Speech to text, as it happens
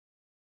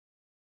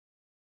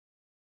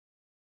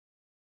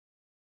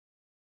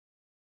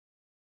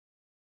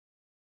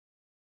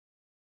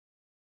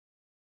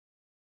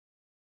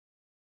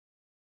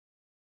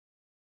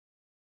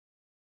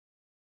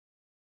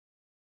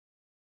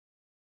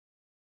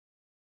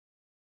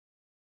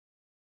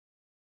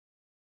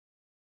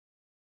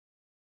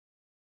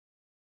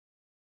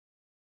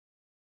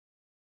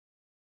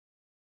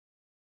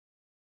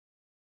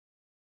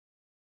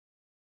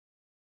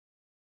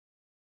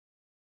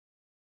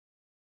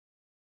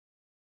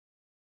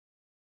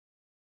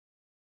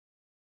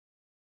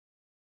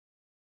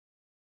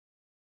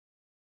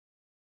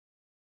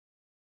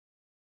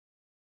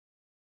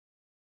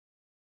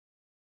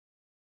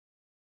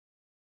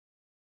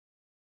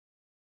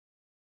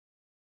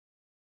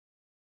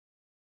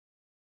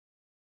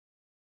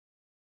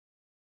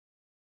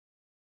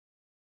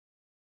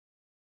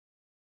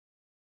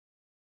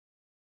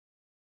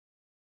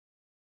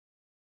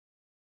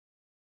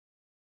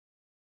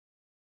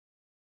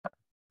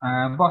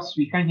Boss,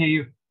 we can't hear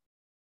you.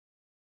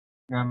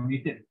 You're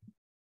muted.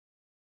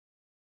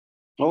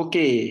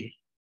 Okay.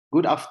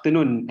 Good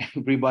afternoon,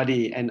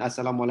 everybody, and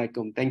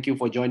assalamualaikum. Thank you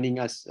for joining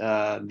us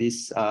on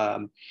this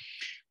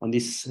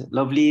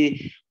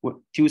lovely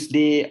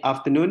Tuesday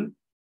afternoon.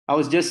 I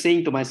was just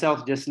saying to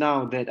myself just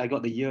now that I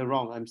got the year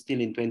wrong. I'm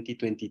still in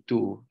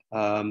 2022.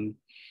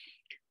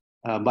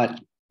 But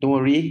don't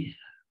worry,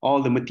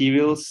 all the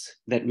materials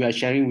that we are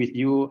sharing with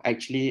you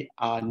actually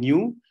are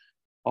new,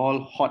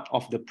 all hot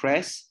off the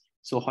press.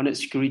 So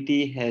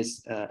Hornetsecurity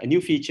has a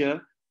new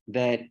feature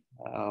that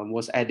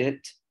was added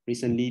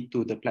recently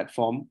to the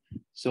platform.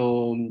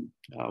 So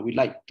we'd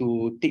like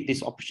to take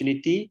this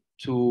opportunity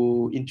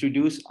to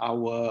introduce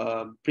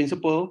our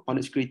principal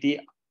Hornetsecurity.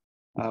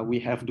 We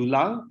have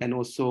Dulal and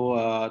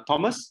also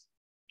Thomas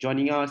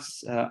joining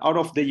us out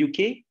of the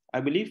UK,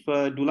 I believe.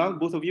 Dulal,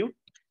 both of you?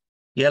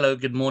 Hello,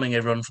 good morning,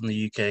 everyone from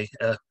the UK.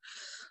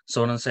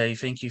 So I want to say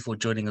thank you for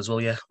joining as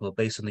well. Yeah, we're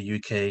based in the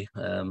UK.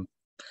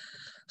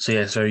 So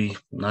yeah, it's very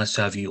nice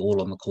to have you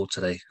all on the call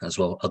today as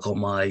well. I've got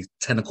my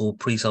technical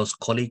pre-sales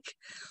colleague,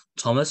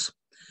 Thomas,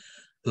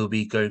 who'll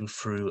be going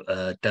through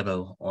a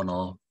demo on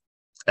our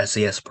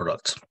SAS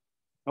product.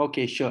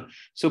 Okay, sure.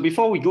 So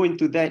before we go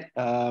into that,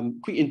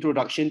 quick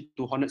introduction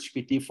to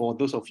Hornetsecurity for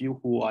those of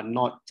you who are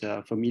not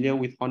familiar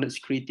with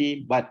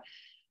Hornetsecurity, but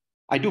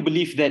I do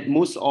believe that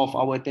most of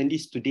our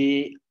attendees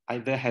today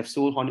either have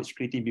sold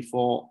Hornetsecurity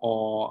before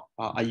or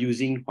are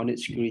using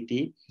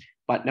Hornetsecurity.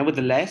 But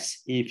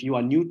nevertheless, if you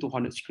are new to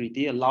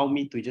Hornetsecurity, allow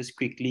me to just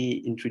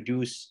quickly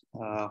introduce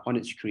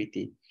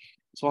Hornetsecurity.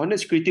 So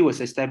Hornetsecurity was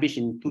established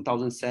in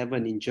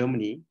 2007 in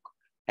Germany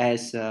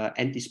as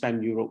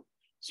Anti-Spam Europe.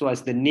 So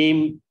as the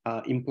name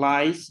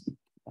implies,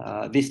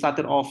 they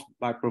started off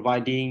by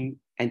providing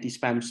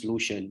anti-spam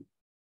solution.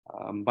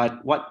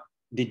 But what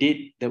they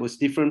did that was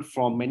different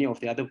from many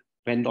of the other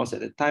vendors at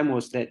the time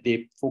was that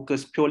they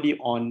focused purely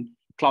on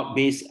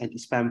cloud-based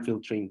anti-spam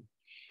filtering.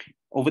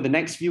 Over the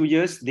next few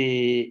years,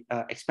 they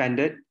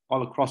expanded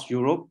all across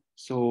Europe.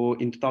 So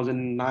in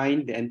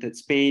 2009, they entered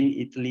Spain,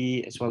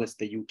 Italy, as well as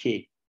the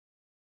UK.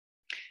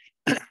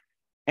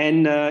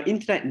 And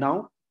Internet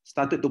Now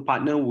started to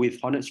partner with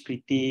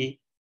Hornetsecurity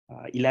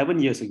 11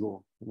 years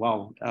ago.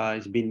 Wow,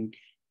 it's been,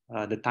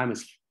 the time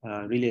has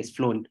really has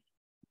flown.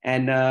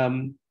 And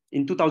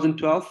in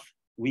 2012,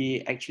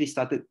 we actually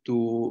started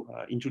to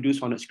introduce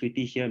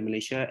Hornetsecurity here in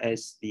Malaysia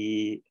as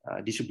the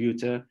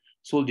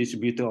sole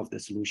distributor of the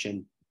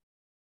solution.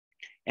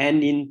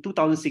 And in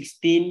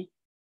 2016,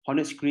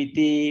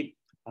 Hornetsecurity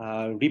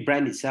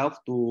rebranded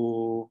itself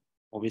to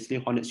obviously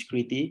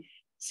Hornetsecurity,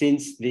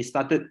 since they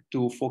started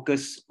to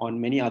focus on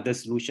many other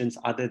solutions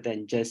other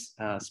than just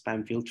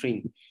spam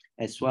filtering,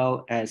 as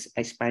well as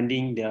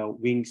expanding their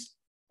wings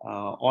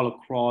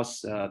all across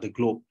the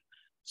globe.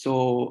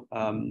 So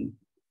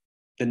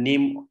the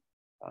name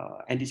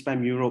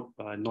Anti-Spam Europe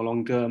no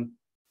longer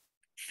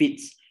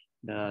fits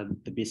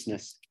the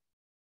business.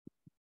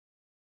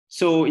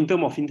 So in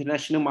terms of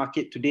international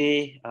market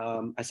today,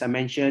 as I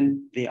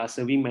mentioned, they are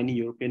serving many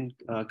European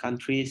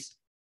countries,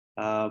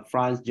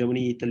 France,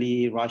 Germany,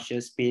 Italy, Russia,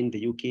 Spain,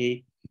 the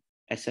UK,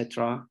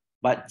 etc.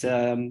 But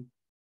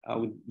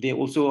they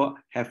also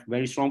have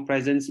very strong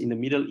presence in the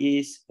Middle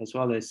East as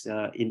well as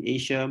in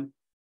Asia.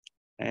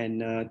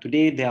 And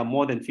today there are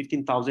more than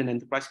 15,000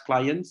 enterprise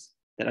clients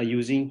that are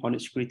using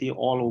Hornetsecurity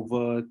all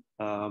over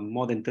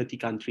more than 30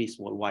 countries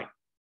worldwide.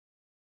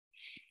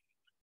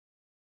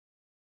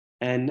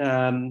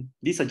 And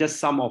these are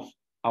just some of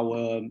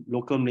our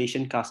local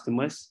Malaysian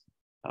customers.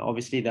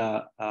 Obviously,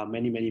 there are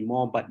many, many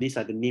more, but these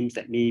are the names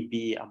that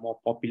maybe are more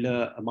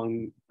popular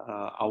among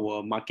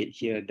our market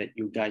here that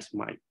you guys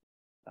might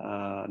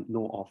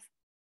know of.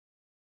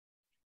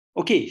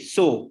 Okay,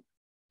 so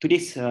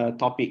today's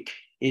topic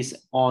is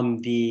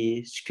on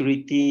the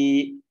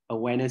security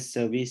awareness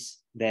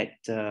service that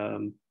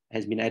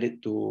has been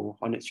added to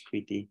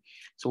Hornetsecurity.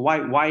 So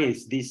why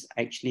is this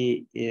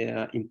actually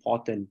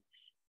important?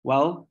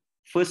 Well,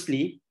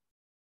 firstly,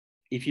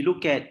 if you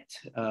look at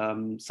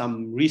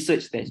some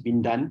research that's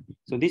been done,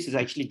 so this is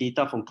actually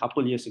data from a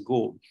couple of years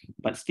ago,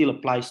 but still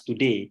applies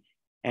today.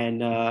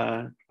 And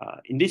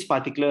in this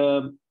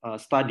particular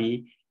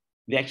study,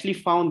 they actually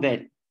found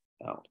that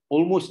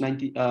almost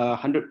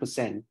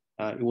 100%,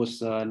 it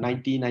was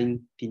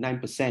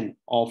 99%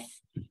 of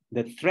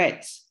the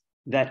threats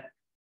that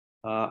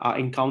are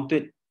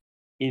encountered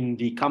in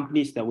the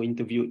companies that were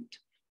interviewed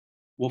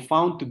were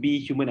found to be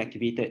human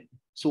activated.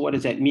 So what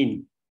does that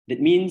mean?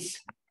 That means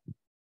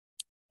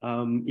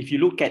if you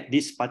look at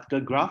this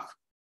particular graph,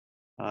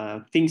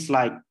 things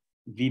like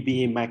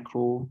VBA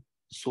macro,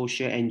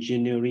 social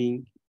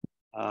engineering,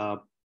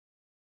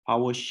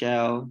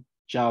 PowerShell,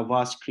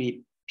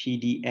 JavaScript,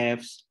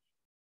 PDFs,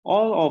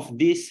 all of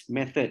this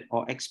method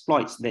or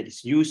exploits that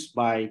is used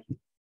by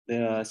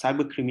the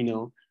cyber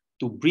criminal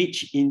to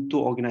breach into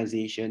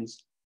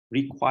organizations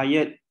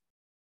required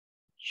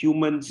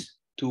humans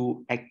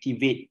to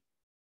activate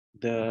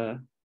the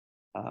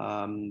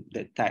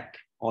attack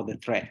or the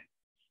threat.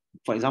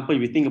 For example,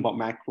 if you think about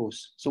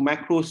macros, so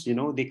macros, you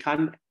know, they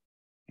can't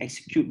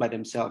execute by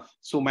themselves.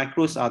 So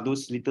macros are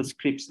those little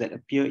scripts that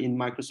appear in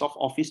Microsoft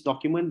Office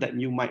document that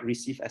you might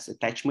receive as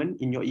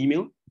attachment in your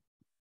email.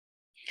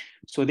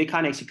 So they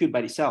can't execute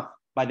by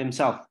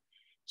themselves.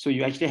 So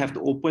you actually have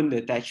to open the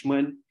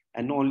attachment,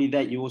 and not only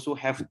that, you also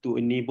have to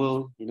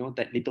enable,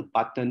 that little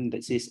button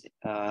that says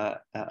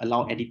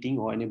allow editing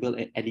or enable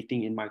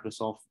editing in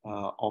Microsoft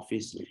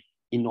Office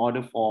in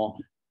order for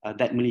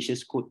that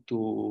malicious code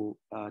to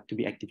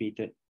be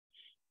activated.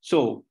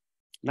 So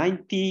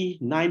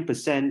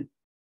 99%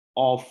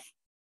 of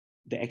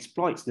the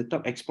exploits, the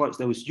top exploits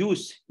that was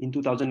used in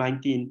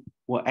 2019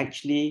 were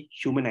actually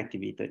human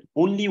activated.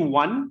 Only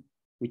one,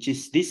 which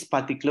is this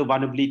particular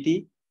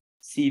vulnerability,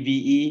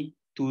 CVE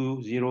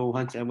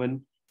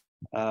 2017,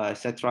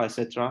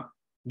 etc.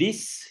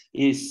 This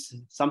is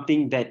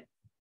something that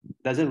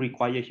doesn't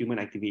require human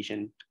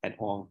activation at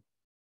all.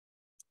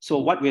 So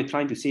what we're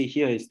trying to say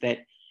here is that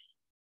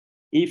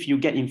if you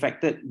get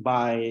infected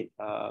by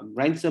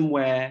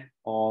ransomware,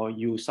 or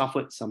you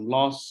suffered some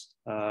loss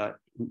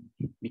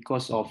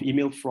because of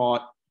email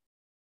fraud,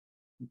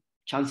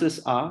 chances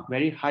are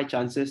very high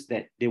chances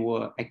that they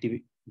were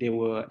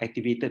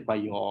activated by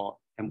your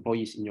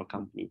employees in your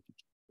company.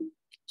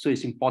 So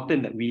it's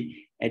important that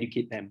we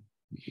educate them.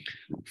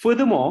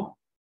 Furthermore,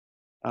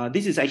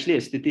 this is actually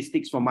a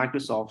statistics from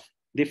Microsoft.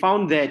 They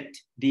found that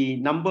the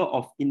number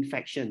of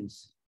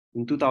infections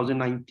in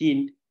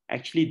 2019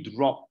 actually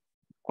dropped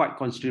quite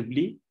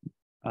considerably,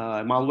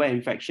 malware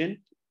infection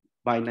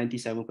by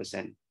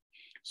 97%.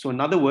 So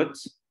in other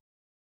words,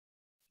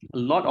 a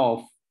lot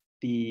of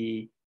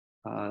the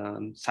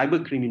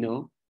cyber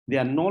criminal, they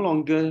are no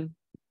longer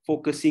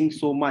focusing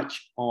so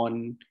much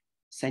on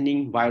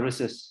sending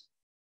viruses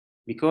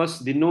because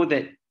they know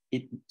that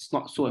it's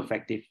not so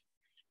effective.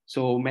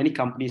 So many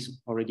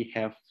companies already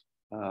have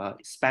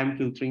spam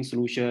filtering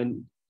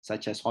solution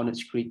such as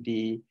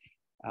Hornetsecurity.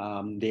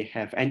 They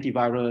have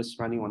antivirus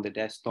running on the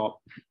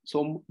desktop.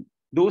 So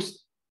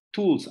those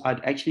tools are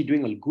actually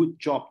doing a good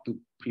job to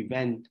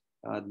prevent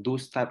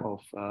those type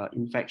of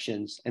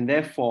infections. And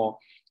therefore,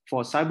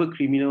 for a cyber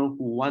criminal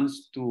who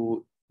wants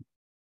to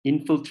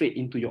infiltrate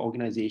into your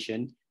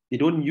organization, they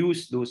don't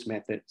use those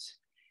methods.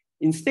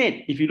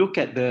 Instead, if you look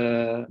at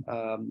the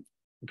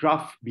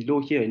graph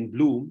below here in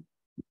blue,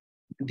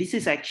 this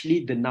is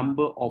actually the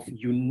number of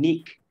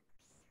unique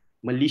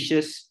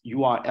malicious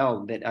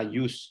URL that are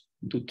used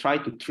to try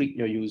to trick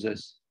your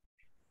users.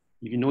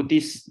 If you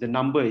notice, the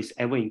number is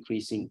ever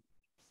increasing.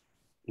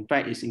 In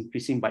fact, it's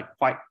increasing by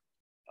quite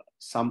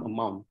some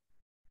amount.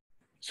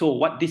 So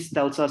what this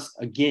tells us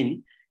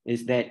again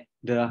is that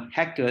the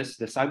hackers,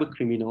 the cyber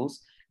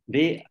criminals,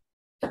 they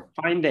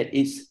find that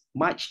it's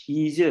much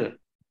easier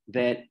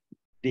that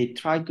they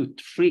try to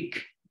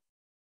trick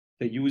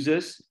the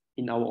users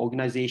in our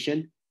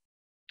organization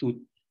to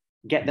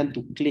get them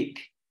to click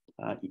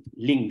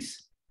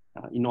links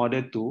in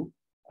order to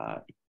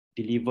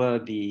deliver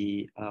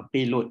the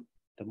payload,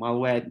 the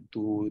malware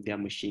to their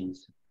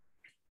machines.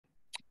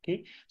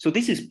 Okay, so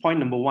this is point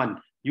number one.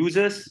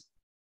 Users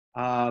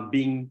are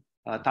being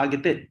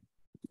targeted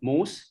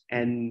most,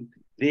 and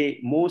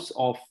most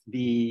of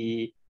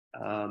the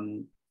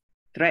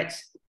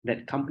threats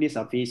that companies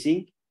are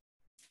facing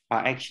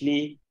are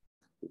actually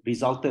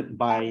resulted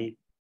by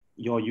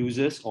your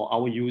users or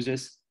our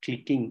users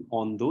clicking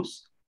on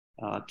those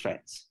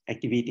threats,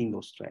 activating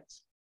those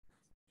threats.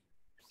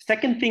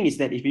 Second thing is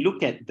that if you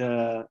look at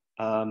the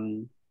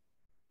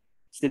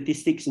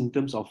statistics in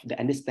terms of the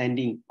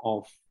understanding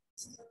of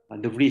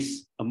the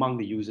risk among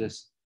the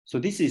users. So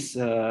this is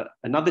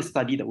another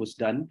study that was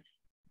done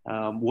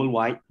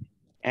worldwide,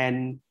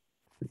 and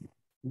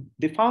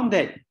they found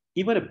that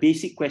even a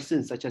basic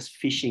question such as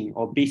phishing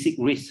or basic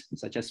risks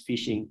such as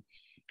phishing,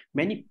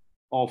 many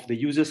of the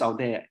users out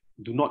there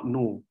do not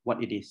know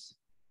what it is.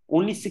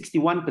 Only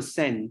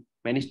 61%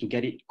 managed to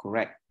get it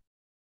correct,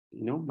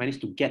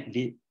 managed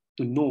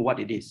to know what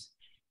it is.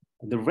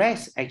 The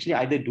rest actually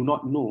either do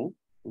not know,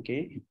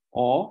 okay,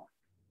 or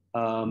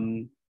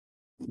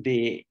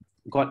they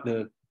got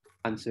the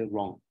answer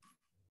wrong.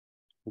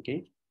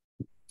 Okay,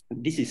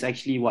 this is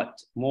actually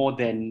what more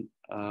than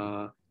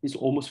it's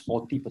almost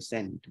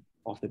 40%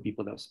 of the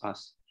people that was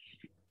asked.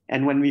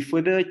 And when we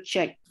further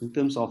check in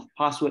terms of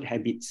password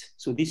habits,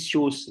 so this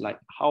shows like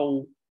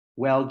how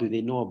well do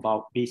they know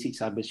about basic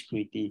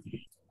cybersecurity.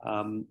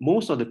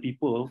 Most of the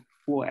people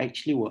who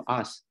actually were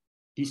asked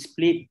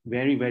displayed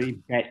very, very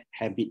bad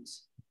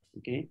habits.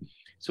 Okay,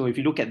 so if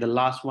you look at the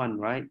last one,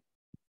 right,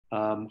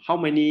 how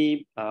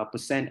many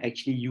percent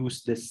actually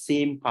use the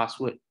same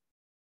password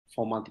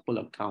for multiple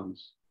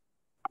accounts?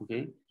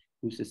 Okay,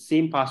 use the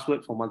same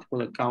password for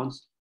multiple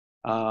accounts.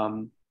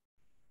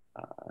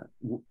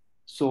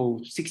 So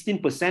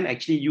 16%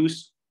 actually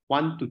use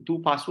 1 to 2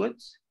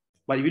 passwords.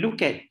 But if you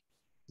look at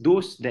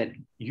those that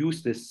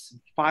use this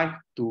 5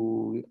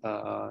 to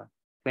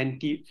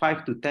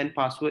 10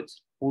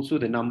 passwords, also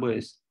the number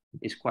is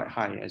quite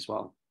high as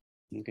well.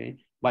 Okay,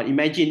 but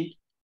imagine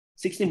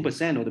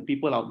 16% of the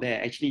people out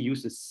there actually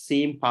use the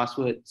same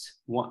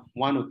passwords,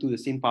 one or two, the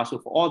same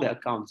password for all their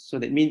accounts. So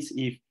that means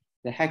if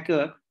the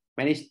hacker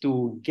manage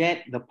to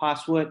get the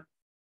password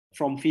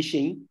from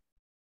phishing,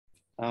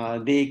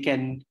 they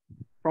can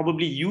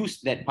probably use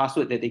that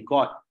password that they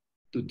got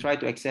to try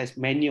to access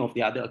many of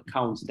the other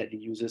accounts that the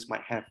users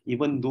might have,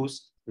 even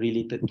those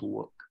related to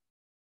work.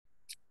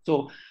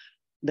 So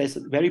there's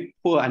a very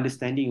poor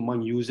understanding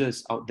among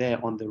users out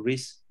there on the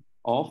risk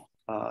of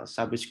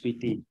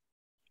cybersecurity.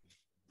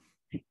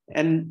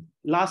 And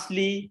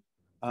lastly,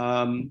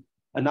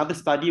 another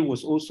study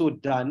was also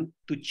done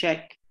to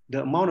check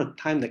the amount of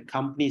time that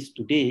companies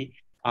today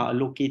are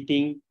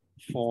allocating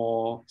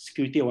for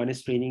security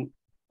awareness training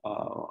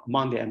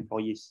among their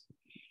employees.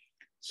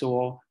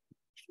 So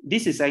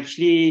this is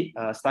actually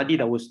a study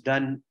that was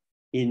done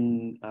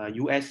in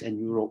US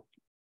and Europe.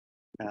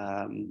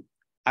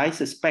 I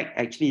suspect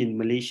actually in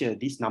Malaysia,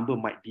 this number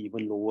might be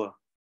even lower,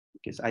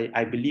 because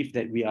I believe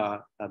that we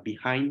are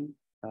behind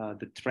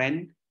the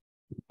trend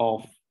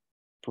of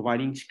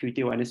providing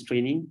security awareness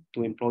training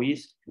to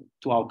employees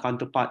to our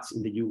counterparts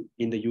in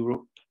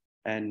Europe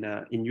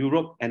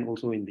and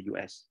also in the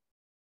US.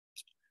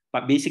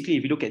 But basically,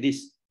 if you look at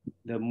this,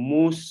 the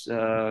most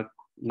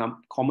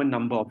common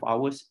number of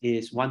hours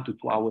is 1 to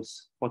 2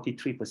 hours.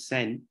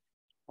 43%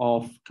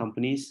 of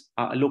companies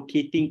are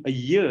allocating a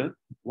year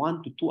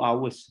 1 to 2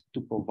 hours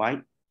to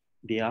provide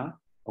their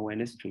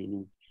awareness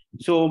training.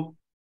 So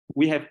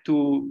we have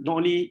to not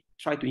only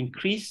try to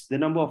increase the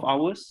number of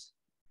hours,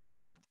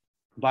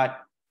 but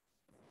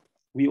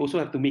we also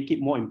have to make it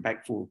more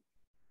impactful,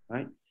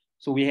 right?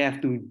 So we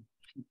have to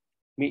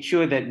make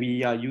sure that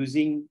we are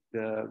using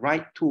the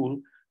right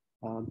tool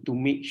to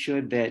make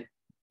sure that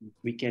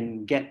we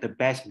can get the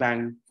best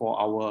bang for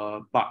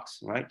our bucks,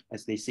 right?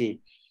 As they say.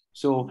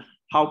 So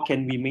how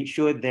can we make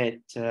sure that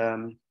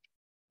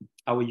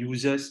our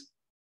users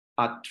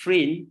are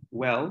trained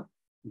well,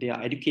 they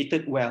are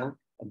educated well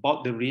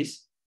about the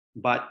risk,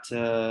 but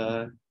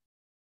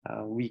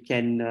we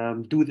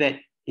can do that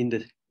in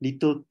the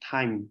little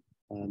time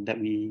that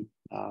we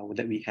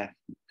have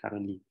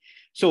currently.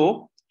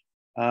 So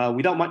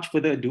without much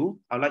further ado,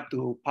 I'd like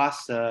to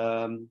pass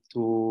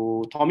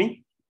to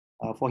Tommy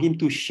for him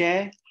to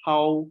share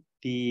how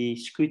the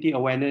security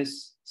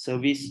awareness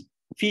service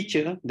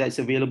feature that's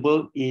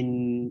available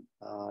in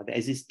the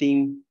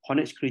existing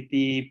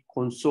Hornetsecurity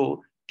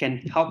console can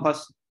help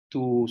us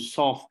to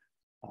solve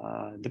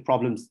the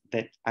problems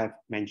that I've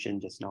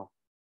mentioned just now.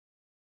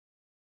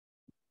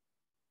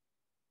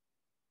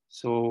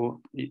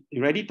 So,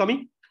 you ready,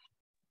 Tommy?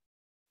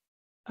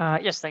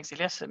 Yes, thanks,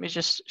 Ilyas. Let me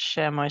just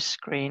share my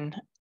screen.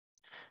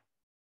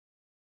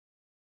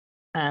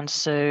 And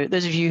so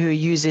those of you who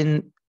are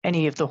using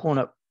any of the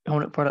Hornet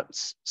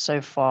products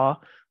so far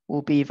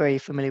will be very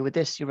familiar with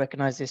this. You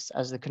recognize this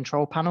as the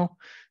control panel.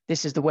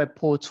 This is the web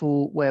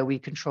portal where we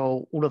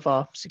control all of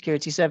our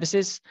security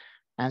services.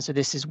 And so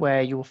this is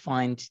where you'll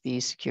find the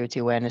security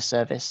awareness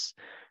service.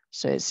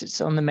 So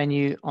it's on the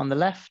menu on the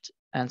left.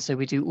 And so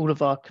we do all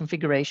of our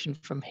configuration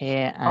from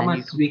here. And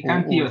Thomas, we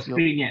can't see your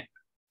screen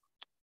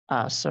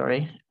yet.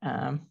 Sorry.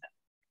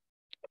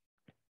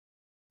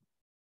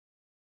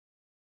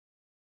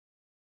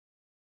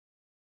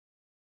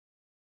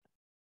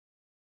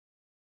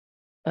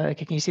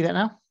 Okay, can you see that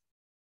now?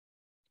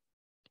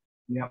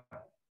 Yeah.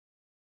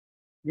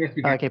 Yes,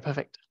 we can. Okay,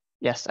 perfect.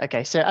 Yes,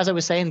 okay. So as I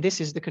was saying,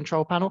 this is the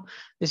control panel.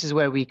 This is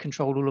where we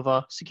control all of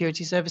our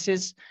security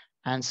services.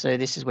 And so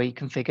this is where you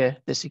configure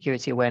the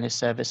security awareness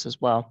service as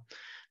well.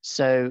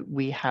 So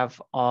we have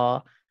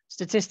our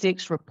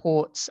statistics,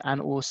 reports,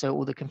 and also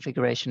all the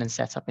configuration and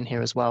setup in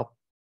here as well.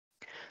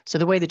 So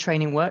the way the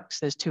training works,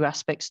 there's two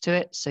aspects to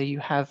it. So you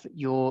have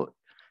your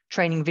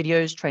training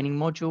videos, training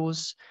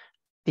modules.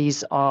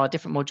 These are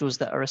different modules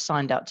that are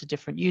assigned out to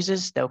different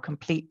users. They'll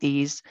complete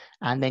these,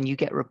 and then you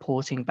get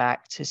reporting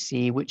back to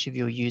see which of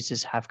your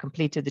users have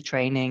completed the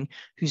training,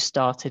 who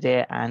started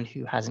it, and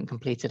who hasn't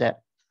completed it.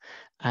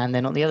 And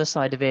then on the other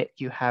side of it,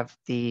 you have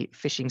the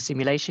phishing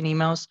simulation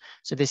emails.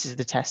 So this is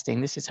the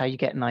testing. This is how you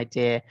get an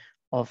idea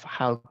of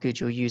how good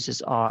your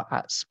users are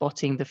at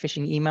spotting the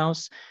phishing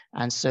emails.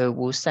 And so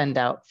we'll send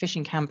out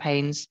phishing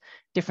campaigns,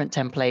 different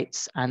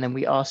templates, and then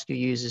we ask your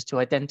users to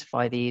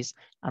identify these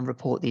and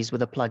report these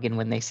with a plugin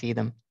when they see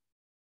them.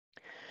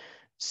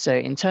 So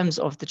in terms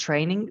of the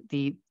training,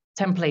 the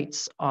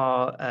templates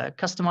are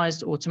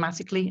customized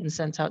automatically and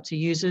sent out to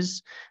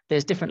users.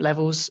 There's different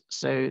levels,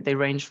 so they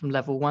range from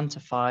level 1 to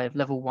 5,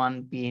 level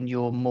 1 being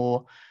your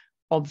more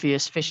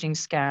obvious phishing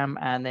scam.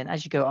 And then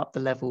as you go up the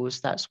levels,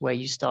 that's where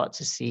you start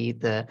to see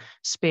the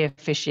spear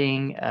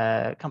phishing,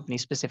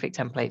 company-specific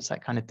templates,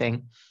 that kind of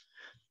thing.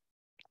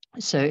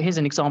 So here's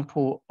an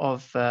example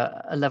of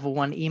a level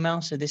 1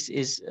 email. So this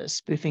is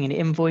spoofing an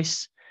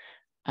invoice.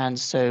 And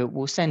so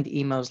we'll send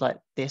emails like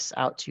this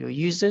out to your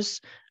users,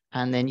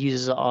 and then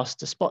users are asked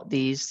to spot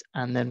these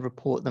and then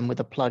report them with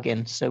a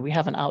plugin. So we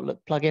have an Outlook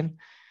plugin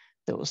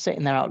that will sit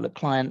in their Outlook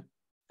client.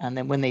 And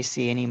then when they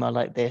see an email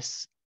like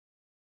this,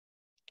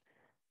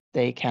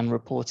 they can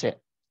report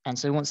it. And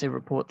so once they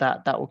report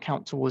that, that will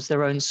count towards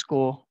their own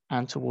score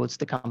and towards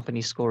the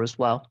company score as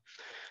well.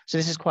 So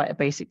this is quite a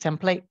basic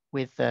template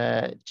with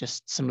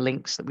just some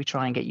links that we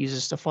try and get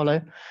users to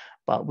follow.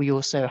 but we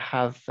also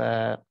have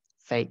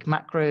fake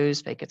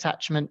macros, fake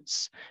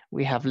attachments.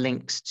 We have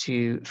links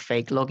to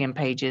fake login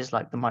pages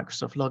like the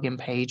Microsoft login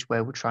page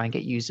where we'll try and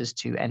get users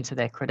to enter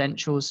their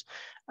credentials.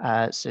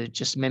 So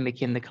just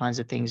mimicking the kinds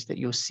of things that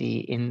you'll see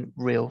in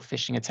real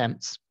phishing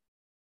attempts.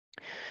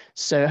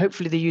 So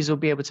hopefully the user will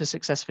be able to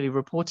successfully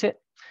report it.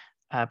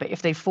 But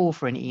if they fall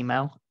for an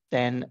email,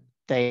 then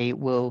they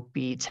will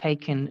be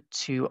taken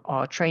to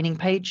our training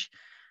page.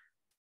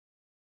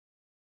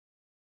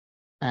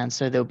 And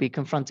so they'll be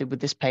confronted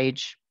with this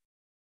page.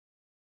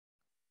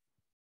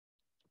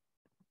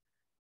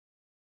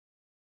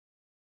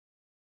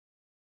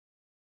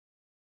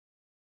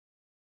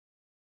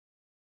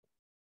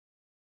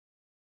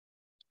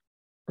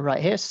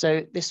 Right here.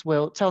 So this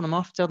will tell them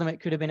off, tell them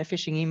it could have been a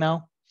phishing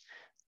email.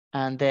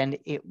 And then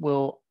it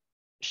will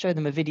show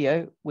them a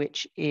video,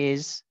 which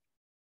is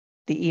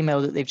the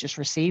email that they've just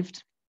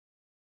received.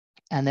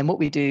 And then what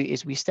we do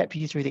is we step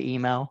you through the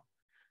email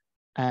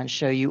and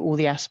show you all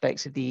the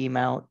aspects of the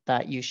email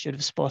that you should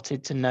have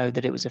spotted to know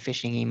that it was a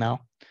phishing email.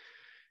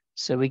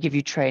 So we give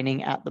you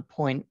training at the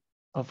point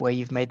of where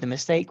you've made the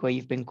mistake, where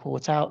you've been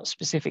caught out,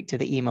 specific to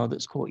the email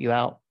that's caught you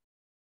out.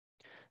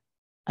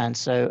 And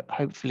so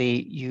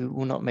hopefully you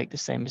will not make the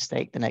same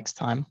mistake the next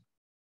time.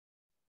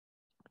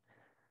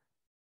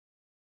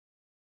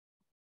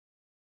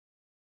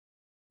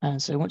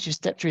 And so once you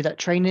step through that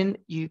training,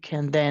 you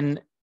can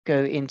then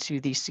go into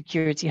the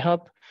Security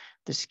Hub.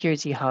 The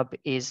Security Hub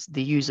is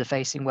the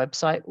user-facing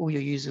website. All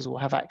your users will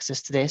have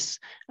access to this.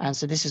 And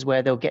so this is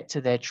where they'll get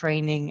to their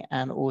training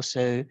and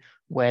also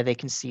where they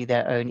can see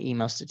their own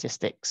email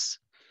statistics.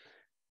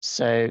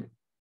 So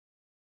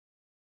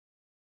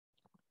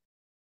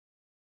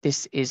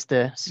this is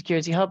the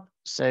Security Hub.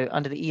 So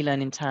under the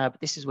e-learning tab,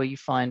 this is where you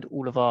find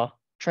all of our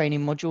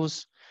training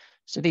modules.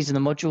 So these are the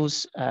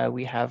modules.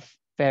 We have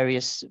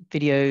various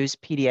videos,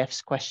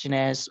 PDFs,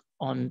 questionnaires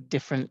on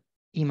different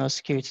email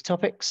security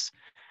topics.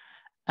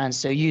 And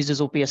so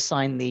users will be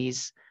assigned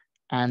these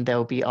and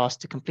they'll be asked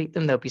to complete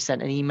them. They'll be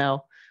sent an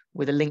email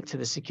with a link to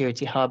the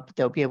Security Hub.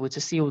 They'll be able to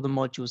see all the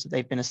modules that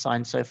they've been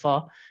assigned so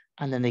far,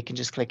 and then they can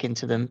just click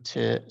into them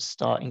to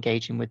start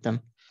engaging with them.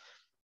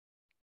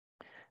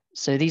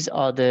 So these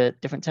are the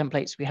different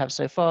templates we have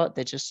so far.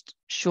 They're just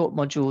short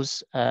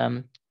modules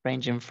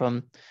ranging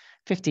from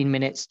 15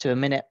 minutes to a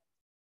minute.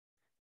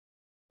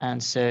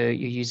 And so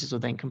your users will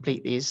then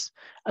complete these.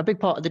 A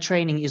big part of the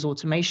training is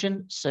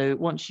automation. So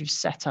once you've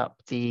set up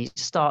the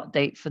start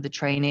date for the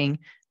training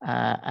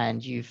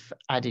and you've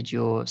added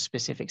your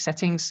specific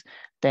settings,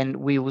 then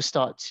we will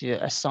start to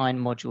assign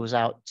modules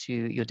out to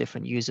your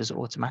different users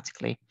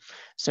automatically.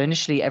 So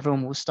initially,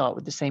 everyone will start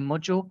with the same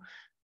module.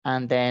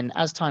 And then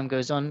as time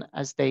goes on,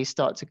 as they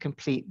start to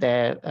complete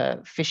their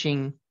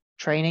phishing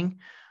training,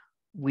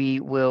 we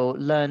will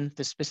learn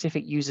the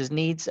specific user's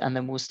needs, and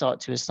then we'll start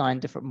to assign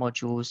different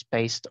modules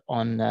based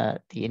on the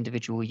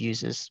individual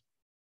users.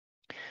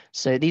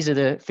 So these are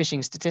the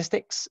phishing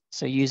statistics.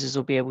 So users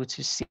will be able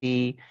to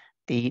see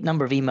the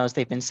number of emails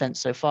they've been sent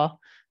so far.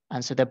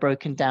 And so they're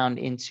broken down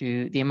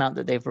into the amount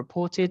that they've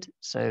reported.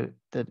 So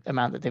the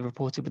amount that they've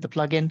reported with the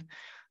plugin,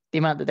 the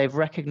amount that they've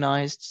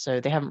recognized. So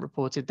they haven't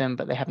reported them,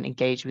 but they haven't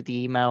engaged with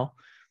the email,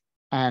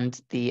 and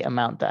the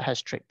amount that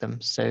has tricked them.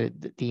 So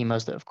the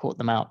emails that have caught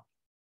them out.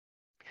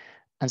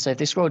 And so if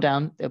they scroll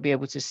down, they'll be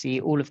able to see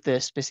all of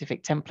the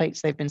specific templates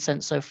they've been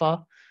sent so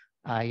far.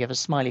 You have a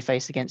smiley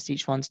face against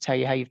each one to tell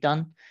you how you've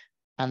done.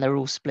 And they're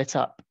all split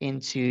up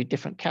into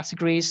different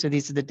categories. So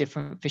these are the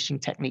different phishing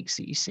techniques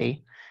that you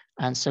see.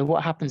 And so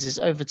what happens is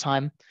over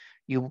time,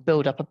 you will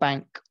build up a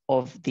bank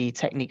of the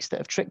techniques that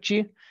have tricked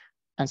you.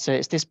 And so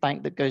it's this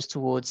bank that goes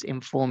towards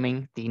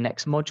informing the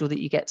next module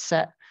that you get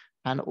set,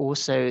 and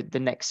also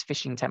the next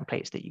phishing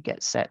templates that you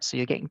get set. So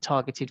you're getting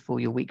targeted for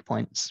your weak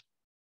points.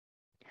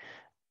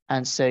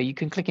 And so you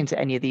can click into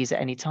any of these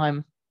at any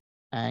time,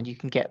 and you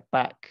can get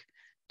back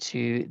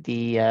to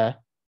the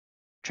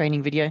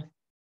training video.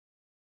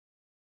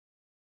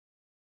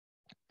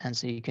 And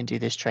so you can do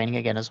this training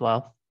again as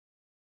well.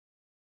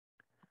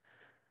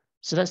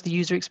 So that's the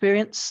user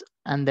experience.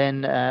 And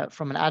then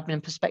from an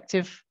admin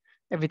perspective,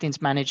 everything's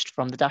managed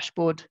from the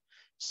dashboard.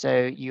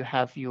 So you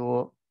have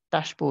your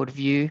dashboard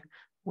view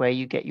where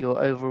you get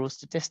your overall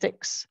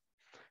statistics.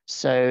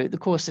 So the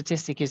core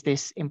statistic is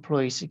this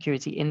Employee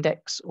Security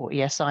Index, or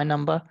ESI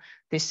number.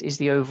 This is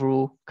the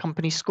overall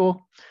company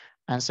score.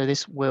 And so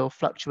this will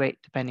fluctuate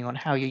depending on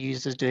how your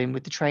users are doing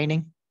with the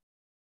training.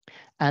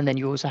 And then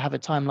you also have a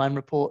timeline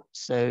report,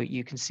 so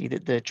you can see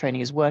that the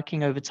training is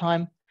working over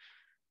time.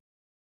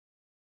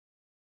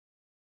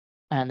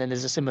 And then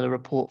there's a similar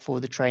report for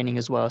the training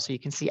as well. So you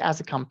can see as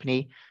a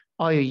company,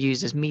 are your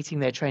users meeting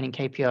their training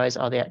KPIs?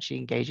 Are they actually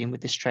engaging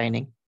with this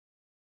training?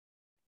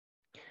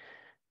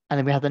 And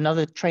then we have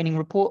another training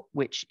report,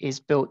 which is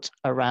built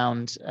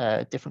around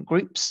different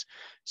groups.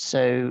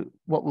 So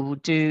what we will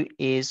do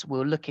is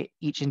we'll look at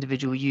each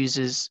individual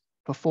user's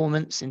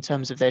performance in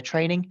terms of their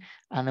training,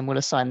 and then we'll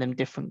assign them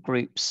different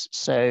groups.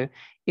 So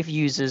if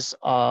users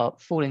are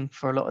falling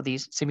for a lot of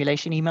these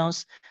simulation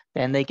emails,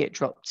 then they get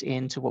dropped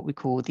into what we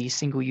call the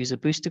single user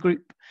booster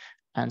group.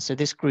 And so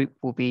this group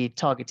will be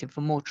targeted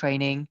for more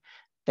training.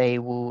 They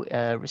will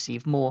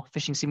receive more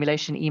phishing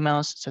simulation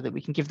emails so that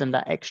we can give them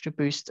that extra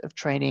boost of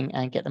training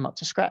and get them up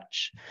to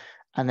scratch.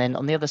 And then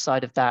on the other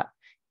side of that,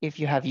 if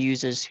you have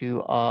users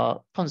who are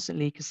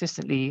constantly,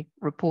 consistently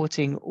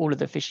reporting all of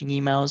the phishing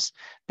emails,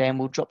 then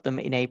we'll drop them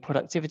in a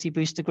productivity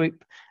booster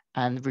group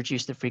and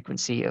reduce the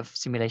frequency of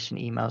simulation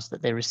emails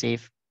that they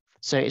receive.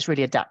 So it's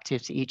really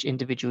adaptive to each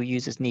individual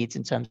user's needs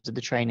in terms of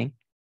the training.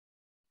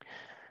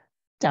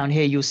 Down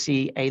here, you'll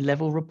see a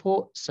level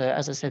report. So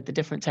as I said, the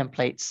different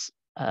templates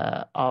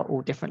are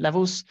all different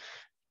levels.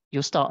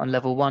 You'll start on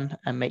level 1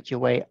 and make your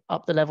way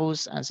up the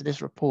levels. And so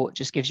this report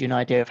just gives you an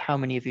idea of how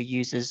many of your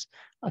users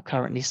are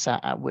currently sat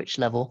at which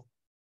level.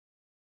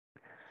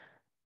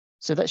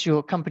 So that's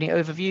your company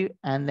overview.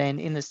 And then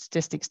in the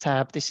statistics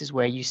tab, this is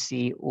where you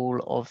see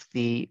all of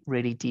the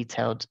really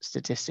detailed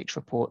statistics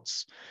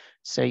reports.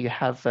 So you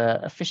have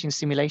a phishing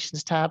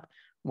simulations tab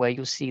where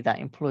you'll see that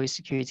employee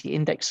security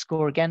index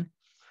score again.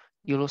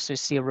 You'll also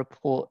see a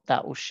report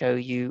that will show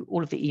you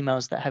all of the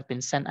emails that have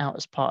been sent out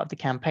as part of the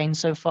campaign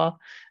so far.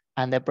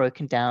 And they're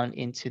broken down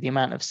into the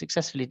amount of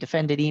successfully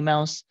defended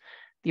emails,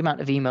 the amount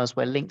of emails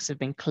where links have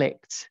been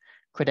clicked,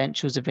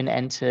 credentials have been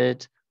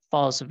entered,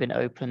 files have been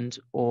opened,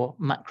 or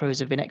macros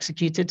have been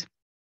executed.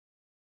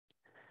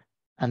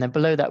 And then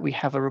below that, we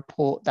have a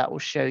report that will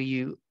show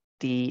you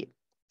the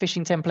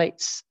phishing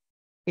templates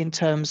in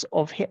terms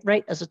of hit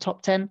rate as a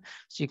top 10.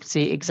 So you can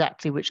see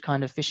exactly which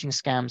kind of phishing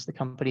scams the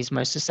company is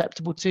most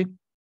susceptible to.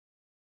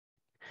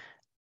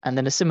 And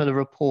then a similar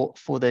report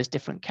for those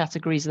different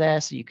categories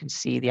there. So you can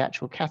see the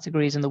actual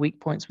categories and the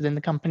weak points within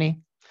the company.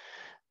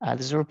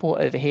 There's a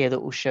report over here that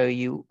will show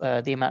you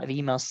the amount of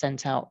emails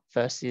sent out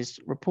versus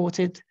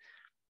reported.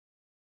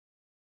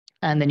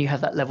 And then you have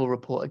that level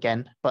report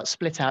again, but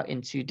split out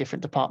into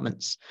different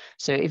departments.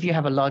 So if you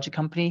have a larger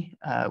company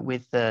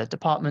with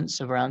departments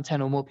of around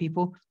 10 or more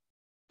people,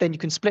 then you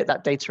can split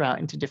that data out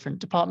into different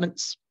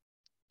departments.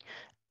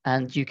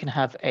 And you can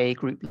have a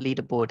group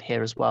leaderboard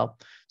here as well.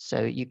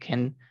 So you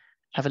can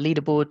have a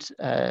leaderboard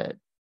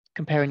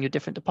comparing your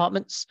different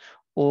departments,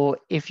 or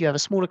if you have a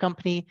smaller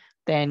company,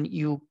 then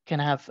you can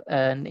have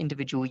an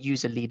individual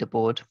user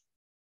leaderboard.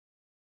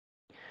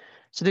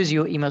 So those are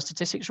your email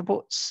statistics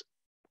reports.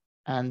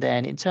 And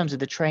then in terms of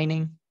the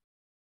training,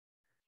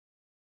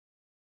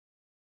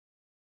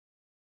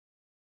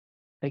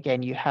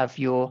 again, you have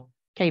your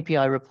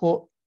KPI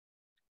report,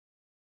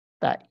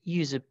 that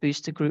user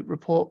booster group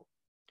report,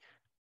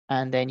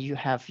 and then you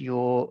have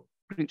your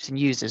groups and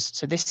users.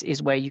 So this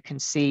is where you can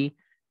see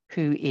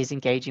who is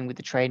engaging with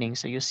the training.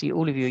 So you'll see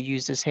all of your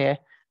users here.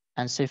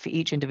 And so for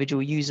each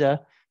individual user,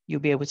 you'll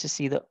be able to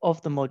see that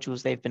of the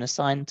modules they've been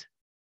assigned,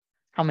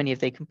 how many have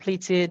they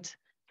completed,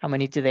 how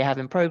many do they have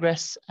in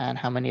progress, and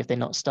how many have they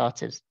not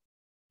started.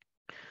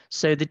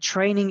 So the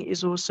training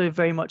is also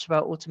very much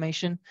about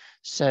automation.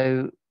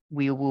 So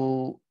we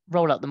will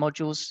roll out the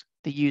modules.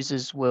 The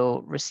users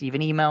will receive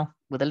an email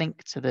with a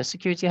link to the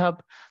security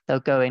hub. They'll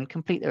go and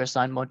complete their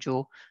assigned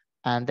module.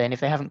 And then if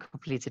they haven't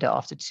completed it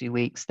after 2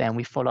 weeks, then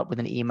we follow up with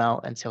an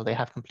email until they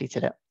have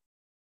completed it.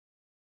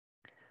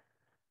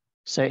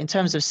 So in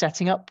terms of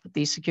setting up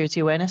the security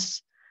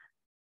awareness,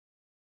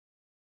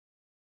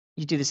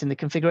 you do this in the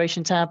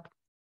configuration tab.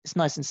 It's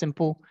nice and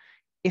simple.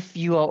 If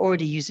you are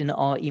already using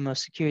our email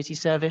security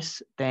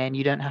service, then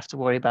you don't have to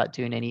worry about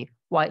doing any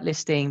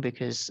whitelisting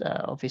because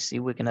obviously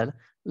we're going to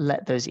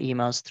let those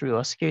emails through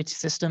our security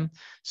system.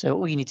 So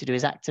all you need to do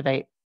is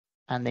activate,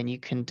 and then you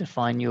can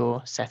define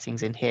your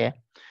settings in here.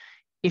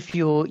 If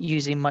you're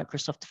using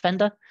Microsoft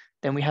Defender,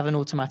 then we have an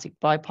automatic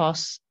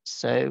bypass.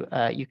 So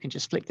you can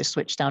just flick the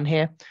switch down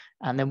here,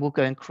 and then we'll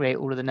go and create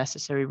all of the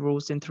necessary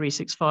rules in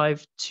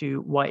 365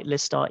 to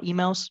whitelist our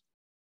emails.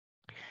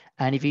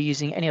 And if you're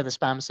using any other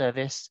spam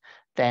service,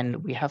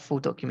 then we have full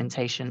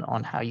documentation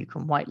on how you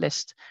can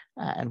whitelist,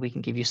 and we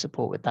can give you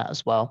support with that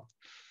as well.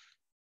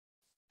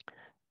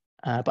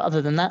 But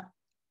other than that,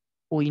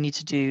 all you need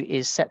to do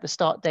is set the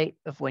start date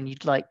of when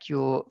you'd like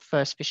your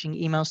first phishing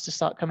emails to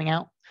start coming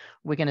out.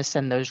 We're going to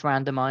send those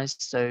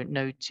randomized, so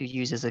no two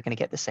users are going to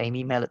get the same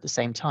email at the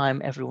same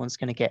time. Everyone's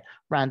going to get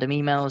random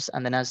emails,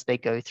 and then as they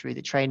go through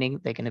the training,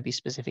 they're going to be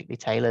specifically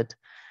tailored.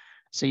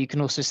 So you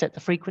can also set the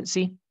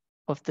frequency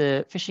of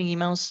the phishing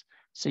emails.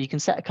 So you can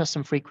set a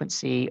custom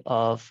frequency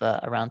of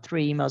around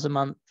 3 emails a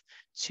month,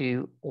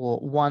 2 or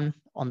 1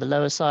 on the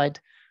lower side,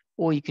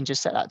 or you can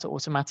just set that to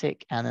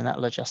automatic, and then that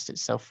will adjust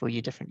itself for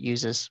your different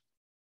users.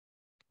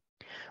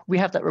 We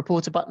have that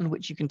reporter button,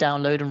 which you can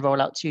download and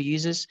roll out to your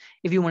users.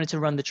 If you wanted to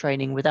run the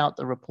training without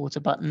the reporter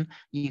button,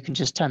 you can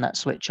just turn that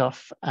switch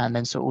off, and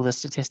then so all the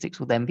statistics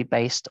will then be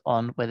based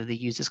on whether the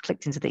users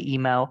clicked into the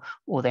email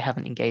or they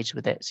haven't engaged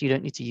with it. So you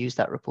don't need to use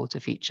that reporter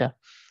feature.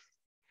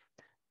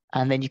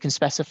 And then you can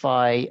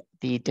specify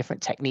the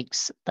different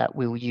techniques that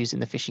we will use in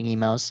the phishing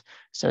emails.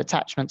 So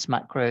attachments,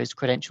 macros,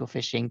 credential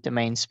phishing,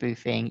 domain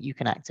spoofing, you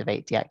can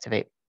activate,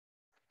 deactivate.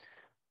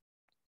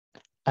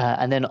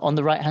 And then on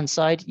the right-hand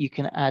side, you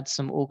can add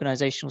some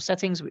organizational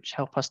settings which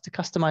help us to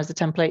customize the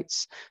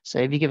templates. So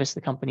if you give us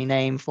the company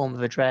name, form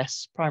of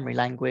address, primary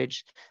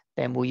language,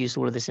 then we'll use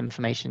all of this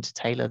information to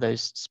tailor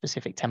those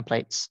specific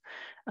templates.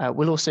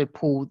 We'll also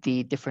pull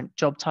the different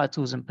job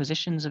titles and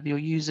positions of your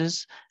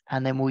users,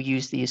 and then we'll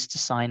use these to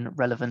sign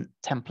relevant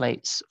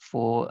templates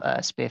for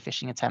spear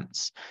phishing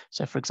attempts.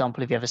 So for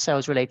example, if you have a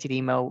sales-related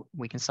email,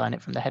 we can sign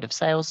it from the head of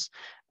sales.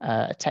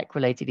 A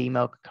tech-related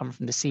email could come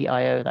from the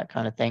CIO, that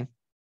kind of thing.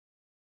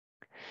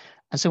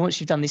 And so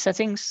once you've done these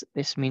settings,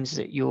 this means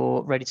that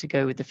you're ready to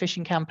go with the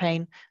phishing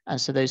campaign.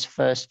 And so those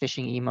first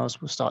phishing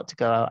emails will start to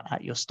go out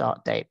at your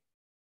start date.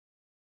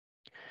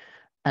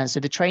 And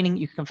so the training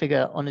you can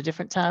configure on a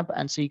different tab.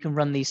 And so you can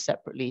run these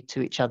separately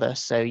to each other.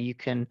 So you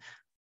can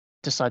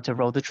decide to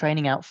roll the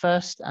training out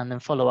first and then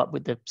follow up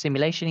with the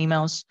simulation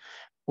emails,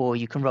 or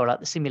you can roll out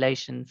the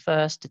simulation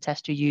first to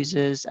test your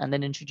users and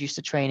then introduce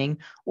the training,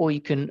 or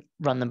you can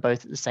run them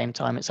both at the same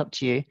time. It's up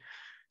to you.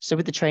 So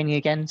with the training,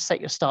 again, set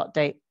your start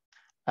date.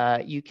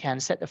 You can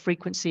set the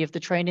frequency of the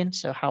training.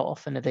 So how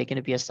often are they going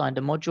to be assigned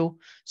a module?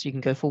 So you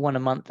can go for 1 a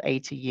month,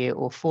 8 a year,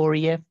 or 4 a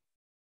year.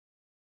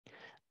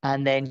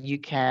 And then you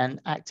can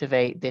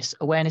activate this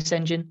awareness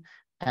engine.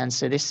 And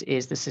so this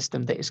is the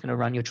system that is going to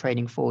run your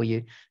training for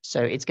you.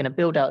 So it's going to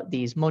build out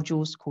these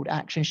modules called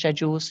action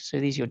schedules. So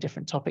these are your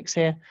different topics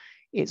here.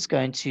 It's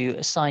going to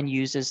assign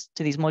users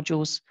to these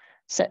modules,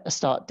 set a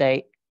start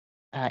date,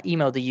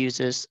 email the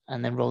users,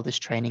 and then roll this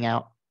training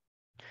out.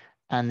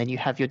 And then you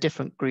have your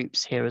different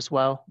groups here as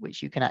well,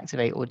 which you can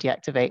activate or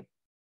deactivate.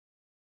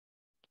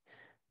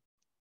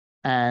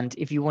 And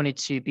if you wanted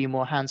to be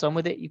more hands-on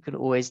with it, you can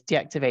always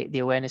deactivate the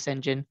awareness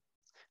engine,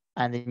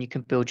 and then you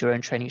can build your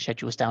own training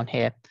schedules down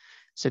here.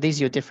 So these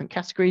are your different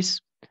categories.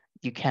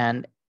 You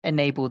can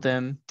enable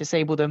them,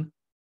 disable them,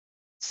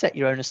 set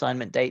your own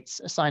assignment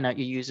dates, assign out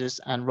your users,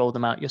 and roll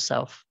them out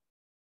yourself.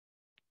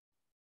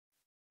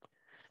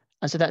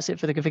 And so that's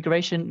it for the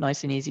configuration,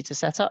 nice and easy to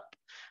set up.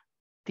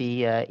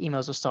 The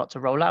emails will start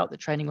to roll out, the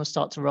training will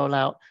start to roll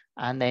out,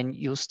 and then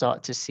you'll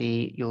start to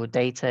see your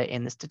data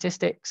in the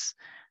statistics.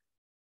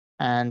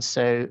 And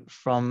so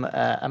from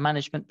a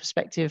management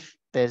perspective,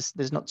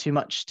 there's not too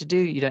much to do.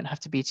 You don't have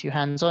to be too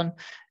hands-on.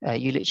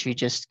 You literally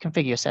just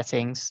configure your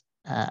settings,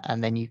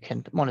 and then you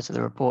can monitor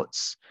the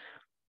reports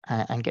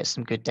and get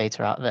some good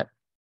data out of it.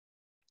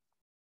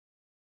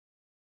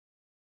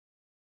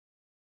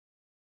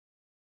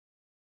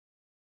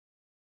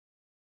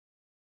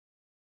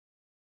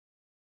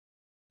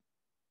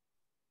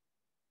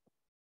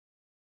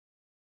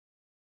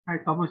 Hi,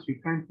 Thomas, we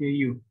can't hear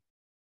you.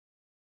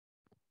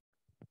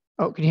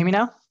 Oh, can you hear me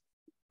now?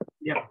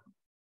 Yeah.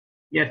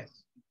 Yes.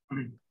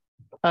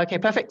 Okay,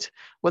 perfect.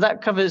 Well,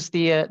 that covers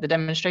the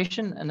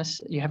demonstration,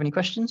 unless you have any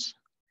questions.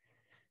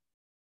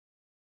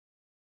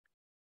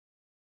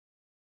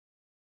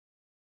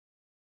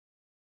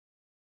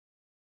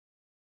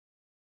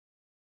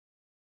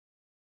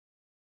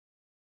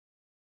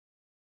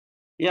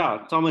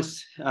 Yeah,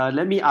 Thomas,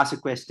 let me ask a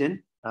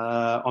question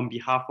on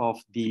behalf of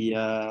the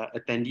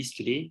attendees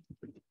today.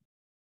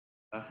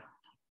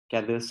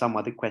 Gather some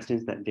other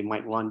questions that they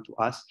might want to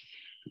ask.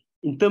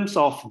 In terms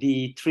of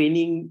the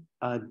training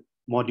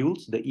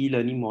modules, the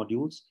e-learning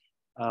modules,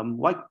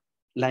 what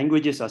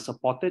languages are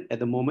supported at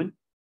the moment?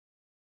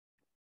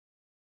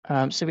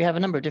 So we have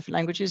a number of different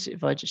languages.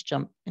 If I just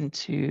jump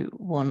into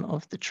one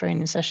of the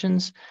training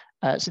sessions.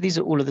 So these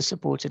are all of the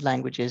supported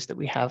languages that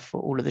we have for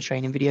all of the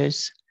training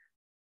videos.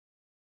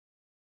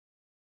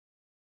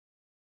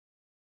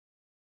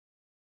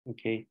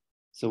 Okay,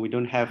 so we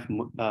don't have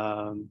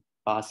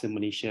Bahasa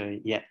Malaysia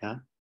yet, huh?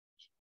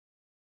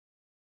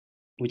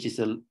 Which is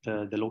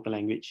the local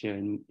language here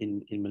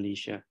in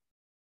Malaysia,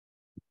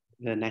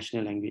 the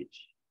national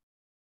language.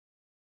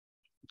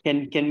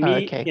 Can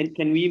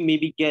we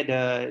maybe get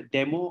a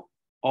demo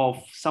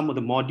of some of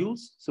the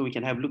modules so we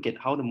can have a look at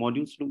how the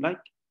modules look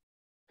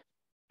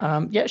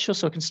like? Yeah, sure.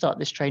 So I can start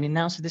this training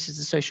now. So this is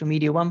the social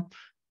media one.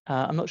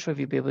 I'm not sure if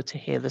you'll be able to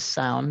hear the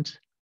sound.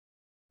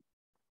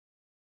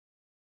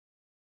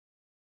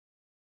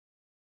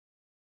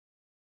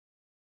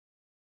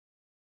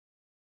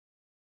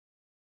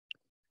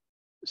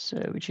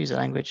 So we choose a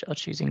language. I'll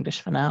choose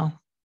English for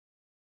now.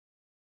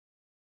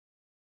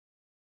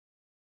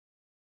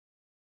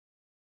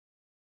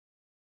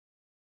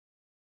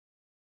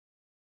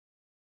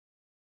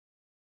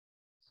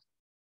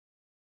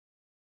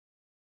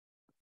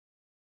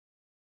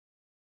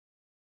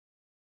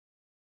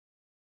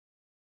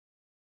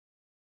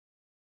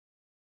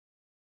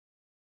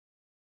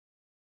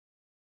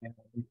 Yeah,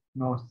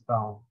 no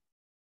sound.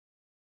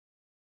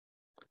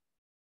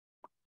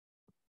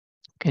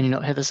 Can you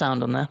not hear the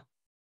sound on there?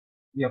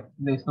 Yep,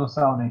 there's no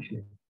sound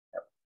actually.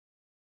 Yep.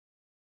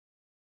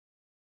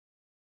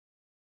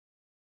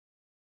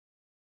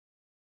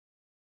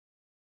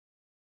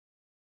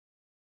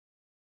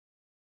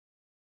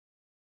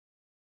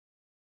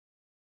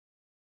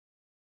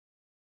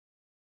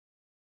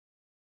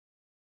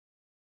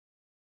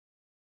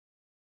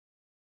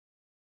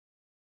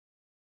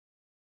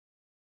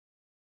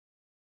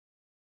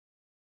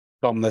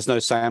 Tom, there's no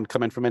sound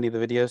coming from any of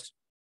the videos?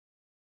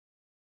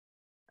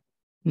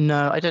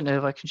 No, I don't know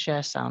if I can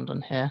share sound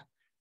on here.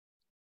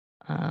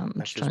 I'm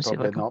just trying to see if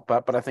I Probably can...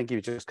 not, but I think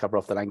you just cover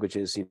off the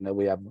languages. You know,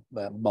 we have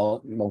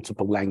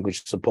multiple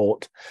language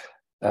support,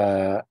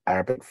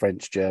 Arabic,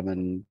 French,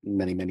 German,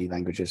 many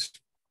languages.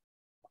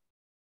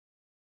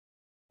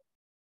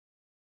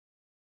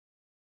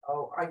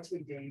 Oh,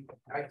 ITD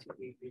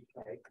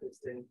UK, because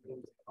then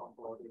things are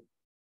onboarded.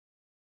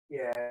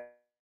 Yeah.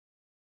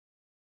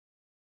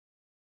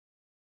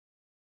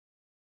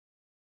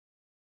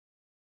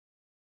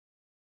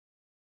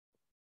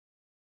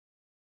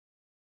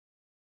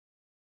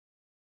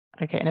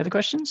 Okay, any other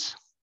questions?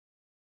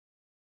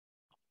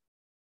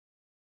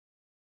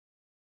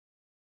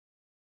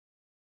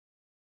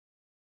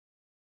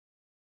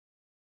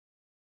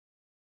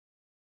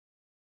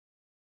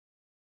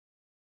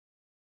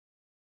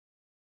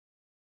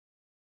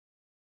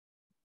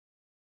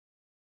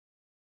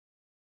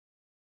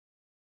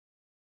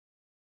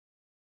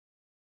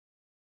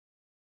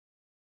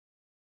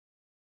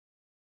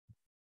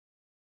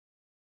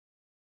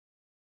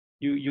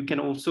 You can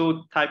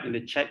also type in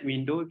the chat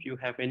window if you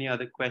have any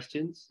other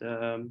questions,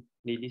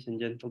 ladies and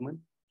gentlemen.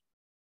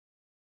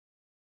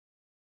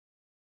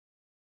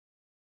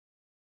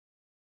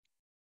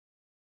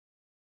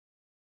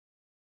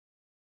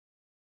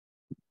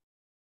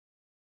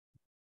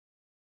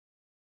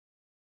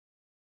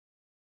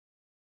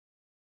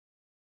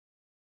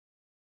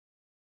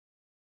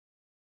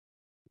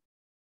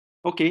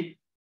 Okay,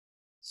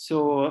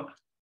 so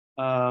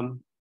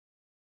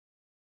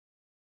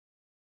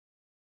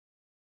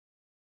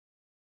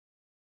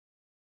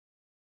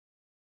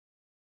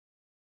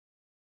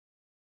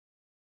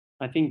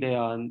I think there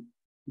are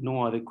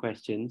no other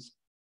questions.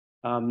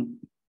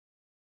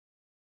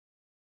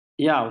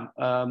 Yeah,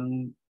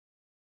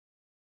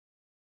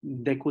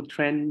 they could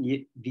trend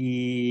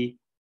the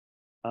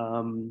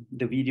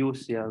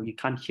videos. Yeah, we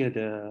can't hear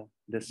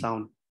the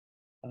sound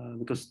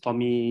because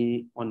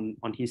Tommy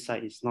on his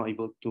side is not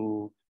able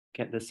to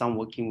get the sound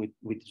working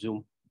with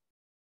Zoom.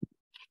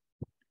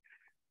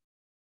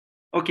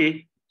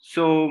 Okay,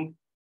 so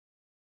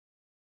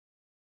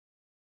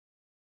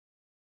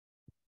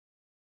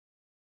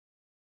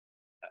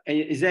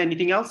is there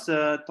anything else,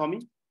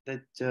 Tommy,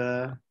 that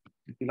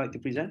you'd like to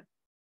present?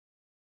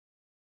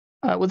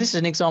 Well, this is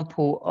an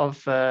example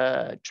of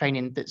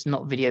training that's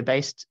not video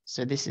based.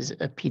 So this is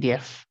a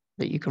PDF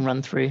that you can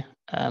run through.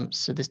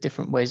 So there's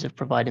different ways of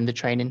providing the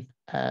training,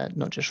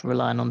 not just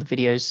relying on the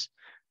videos.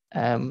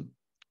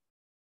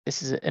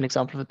 This is an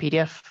example of a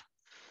PDF.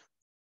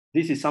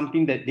 This is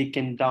something that they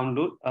can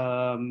download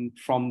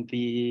from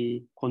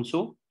the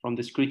console, from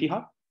the Security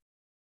Hub?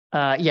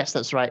 Yes,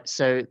 that's right.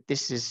 So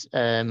this is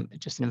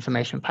just an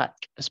information pack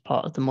as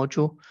part of the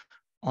module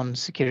on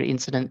security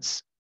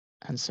incidents.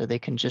 And so they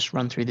can just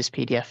run through this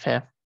PDF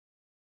here.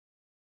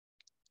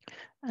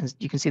 And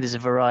you can see there's a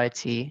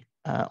variety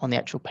on the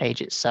actual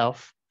page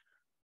itself.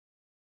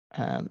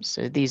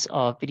 So these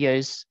are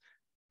videos,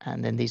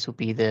 and then these will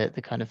be the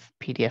kind of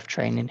PDF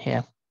training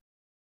here.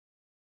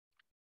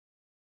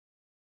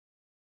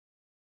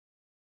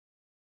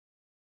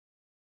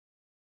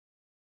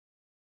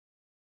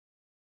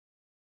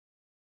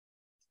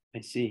 I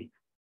see.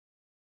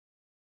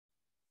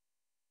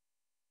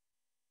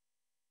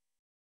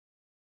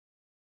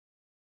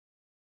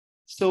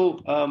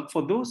 So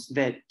for those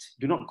that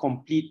do not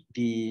complete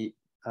the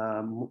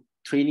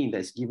training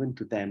that's given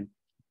to them,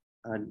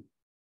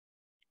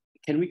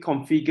 can we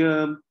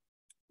configure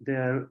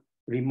the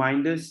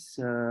reminders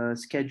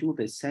schedule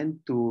that's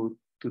sent to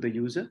the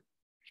user?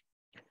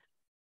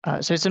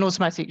 So it's an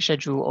automatic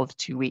schedule of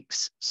 2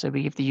 weeks. So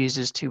we give the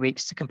users 2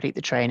 weeks to complete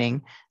the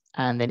training.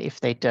 And then if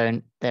they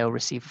don't, they'll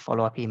receive a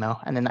follow-up email.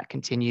 And then that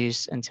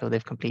continues until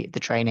they've completed the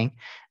training.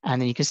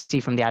 And then you can see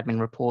from the admin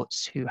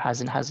reports who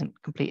has and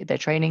hasn't completed their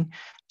training.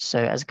 So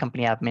as a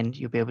company admin,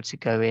 you'll be able to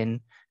go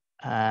in,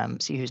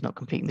 see who's not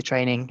completing the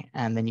training,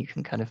 and then you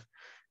can kind of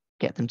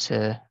get them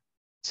to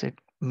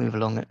move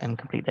along and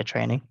complete their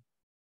training.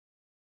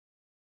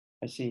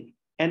 I see.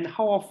 And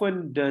how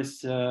often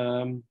does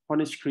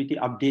Hornesecurity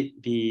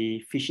update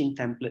the phishing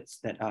templates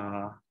that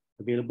are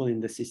available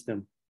in the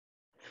system?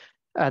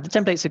 The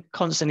templates are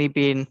constantly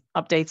being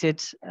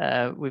updated.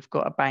 We've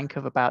got a bank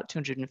of about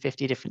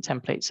 250 different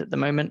templates at the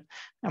moment,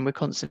 and we're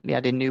constantly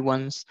adding new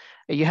ones.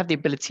 You have the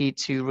ability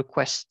to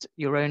request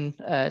your own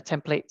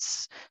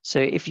templates. So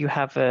if you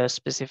have a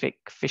specific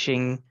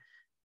phishing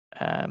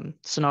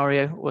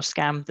scenario or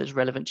scam that's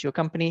relevant to your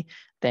company,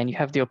 then you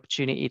have the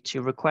opportunity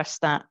to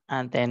request that,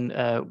 and then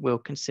we'll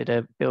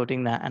consider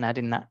building that and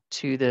adding that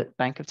to the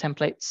bank of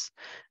templates.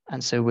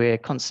 And so we're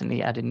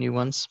constantly adding new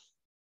ones.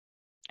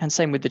 And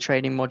same with the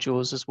training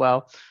modules as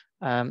well.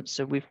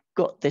 So we've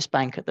got this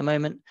bank at the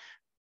moment,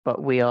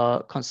 but we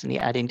are constantly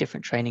adding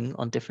different training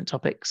on different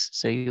topics.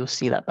 So you'll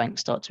see that bank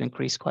start to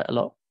increase quite a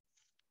lot.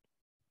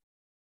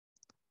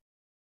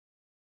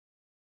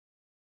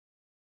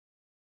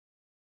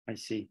 I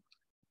see.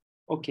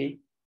 Okay.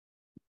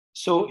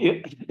 So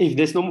if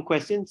there's no more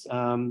questions,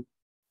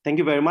 thank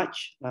you very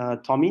much,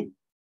 Tommy.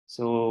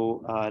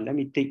 So let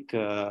me take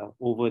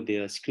over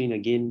the screen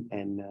again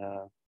and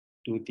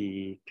do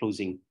the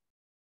closing.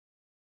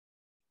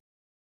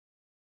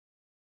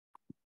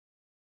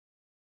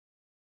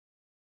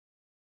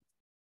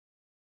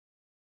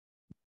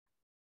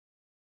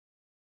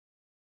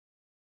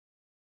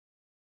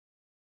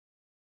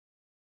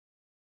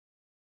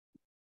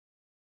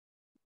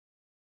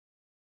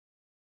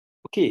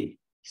 Okay,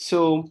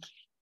 so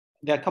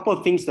there are a couple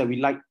of things that we'd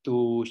like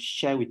to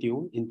share with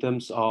you in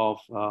terms of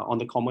on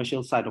the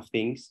commercial side of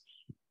things.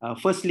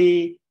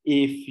 Firstly,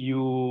 if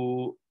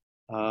you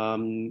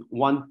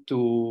want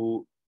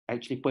to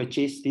actually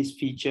purchase this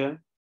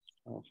feature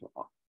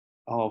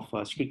of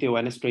security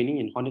awareness training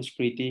in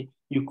Hornetsecurity,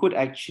 you could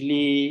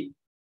actually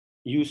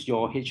use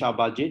your HR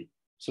budget.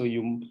 So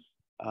you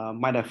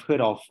might have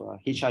heard of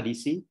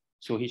HRDC.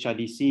 So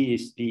HRDC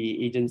is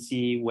the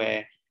agency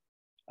where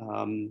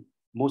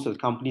most of the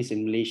companies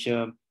in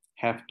Malaysia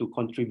have to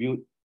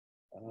contribute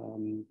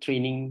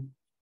training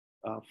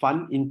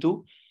fund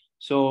into.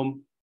 So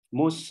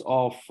most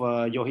of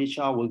your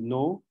HR will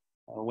know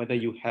whether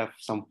you have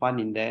some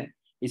fund in there.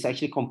 It's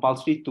actually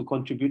compulsory to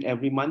contribute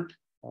every month,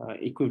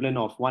 equivalent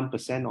of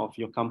 1% of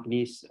your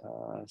company's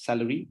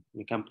salary,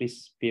 your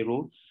company's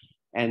payroll.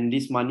 And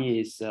this money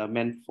is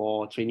meant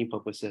for training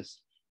purposes.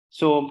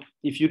 So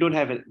if you don't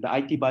have the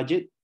IT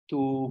budget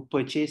to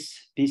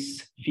purchase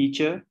this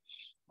feature,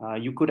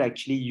 you could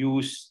actually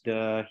use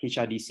the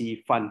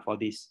HRDC fund for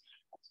this.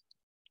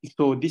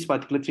 So this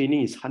particular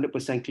training is 100%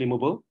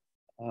 claimable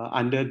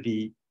under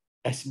the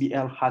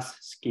SBL HAS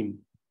scheme.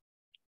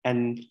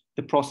 And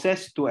the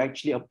process to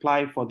actually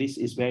apply for this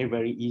is very,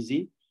 very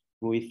easy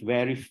with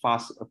very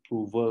fast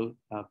approval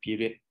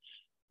period.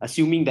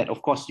 Assuming that,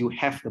 of course, you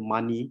have the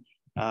money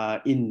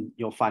in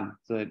your fund.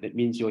 So that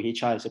means your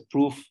HR is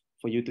approved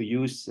for you to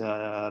use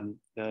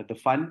the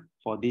fund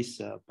for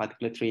this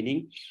particular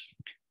training,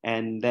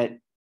 and that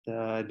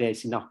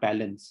there's enough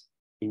balance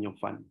in your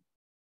fund.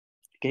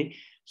 Okay,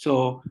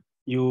 so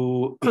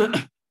you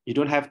you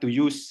don't have to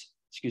use,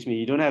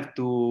 you don't have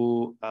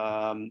to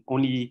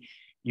only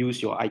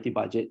use your IT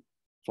budget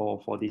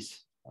for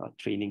this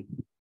training.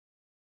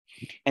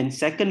 And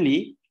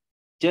secondly,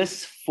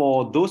 just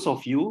for those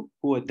of you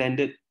who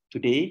attended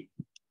today,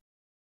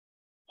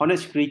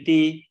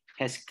 Hornetsecurity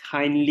has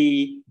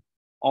kindly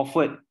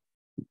offered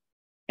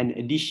an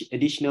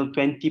additional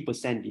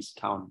 20%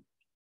 discount.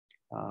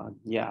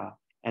 Yeah,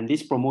 and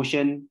this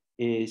promotion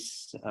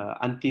is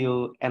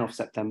until end of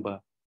September,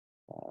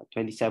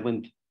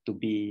 27th to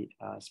be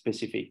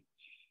specific.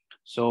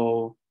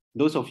 So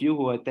those of you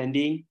who are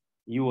attending,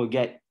 you will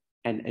get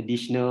an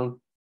additional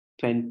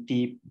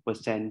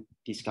 20%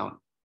 discount.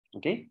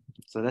 Okay,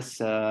 so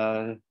that's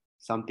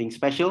something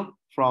special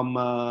from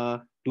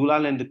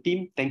Dulal and the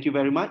team. Thank you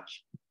very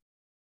much.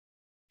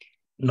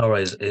 No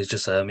worries. It's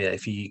just yeah,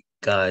 if you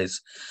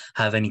guys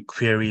have any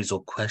queries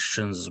or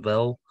questions as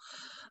well,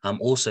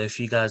 also if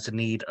you guys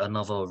need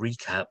another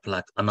recap,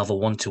 like another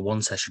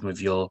one-to-one session with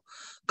your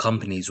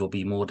companies, will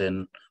be more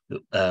than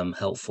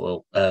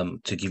helpful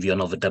to give you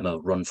another demo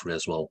run through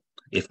as well,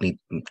 if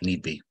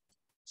need be.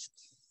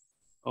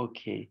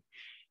 Okay,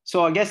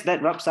 so I guess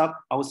that wraps up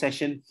our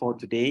session for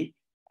today.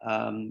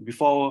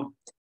 Before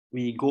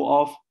we go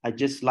off, I'd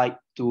just like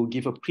to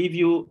give a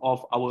preview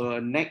of our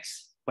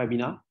next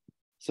webinar.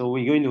 So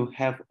we're going to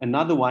have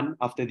another one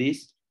after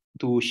this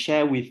to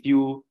share with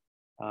you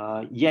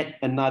yet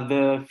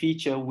another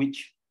feature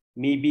which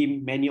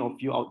maybe many of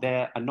you out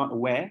there are not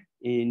aware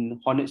in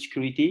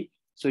Hornetsecurity.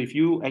 So if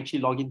you actually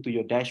log into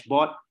your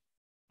dashboard,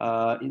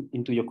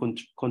 into your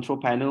control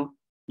panel,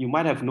 you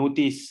might have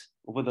noticed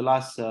over the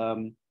last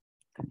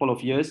couple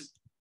of years,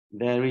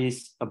 there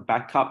is a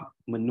backup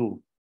menu.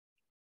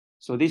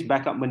 So this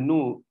backup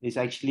menu is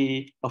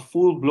actually a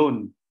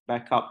full-blown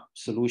backup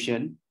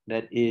solution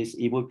that is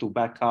able to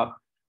back up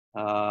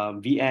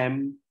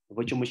VM,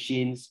 virtual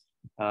machines,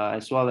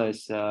 as well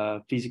as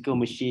physical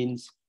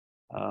machines,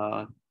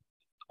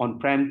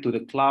 on-prem to the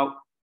cloud,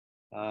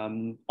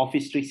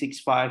 Office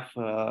 365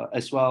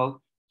 as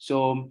well.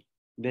 So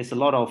there's a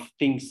lot of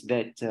things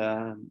that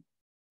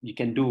you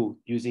can do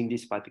using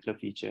this particular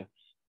feature.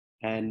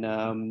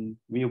 And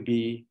we'll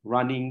be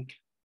running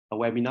a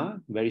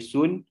webinar very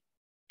soon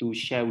to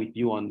share with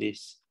you on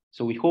this.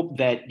 So we hope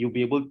that you'll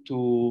be able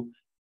to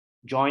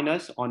join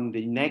us on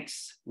the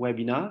next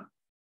webinar.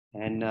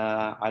 And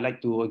I'd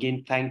like to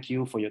again thank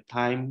you for your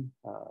time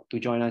to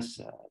join us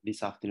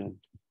this afternoon.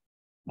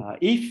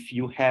 If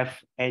you have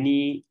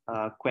any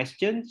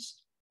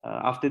questions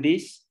after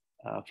this,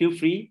 feel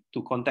free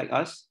to contact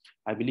us.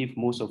 I believe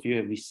most of you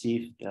have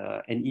received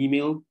an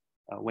email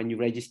when you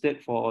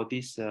registered for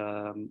this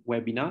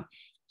webinar.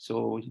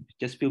 So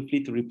just feel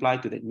free to reply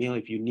to that mail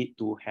if you need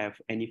to have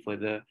any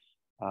further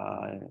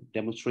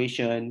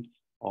demonstration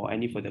or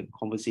any further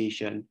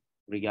conversation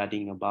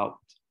regarding about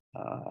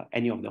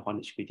any of the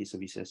Hornetsecurity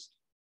services.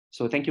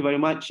 So thank you very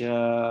much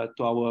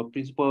to our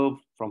principal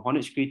from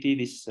Hornetsecurity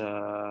this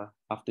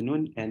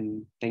afternoon,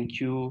 and thank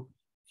you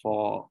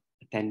for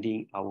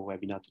attending our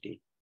webinar today.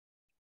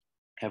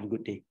 Have a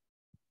good day.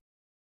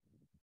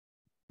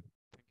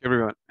 Thank you,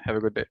 everyone. Have a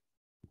good day.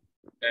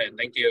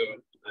 Thank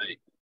you. Bye.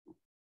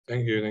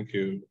 Thank you. Thank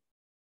you.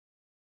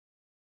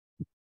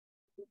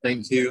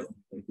 Thank you.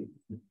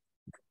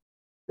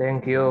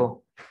 Thank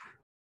you.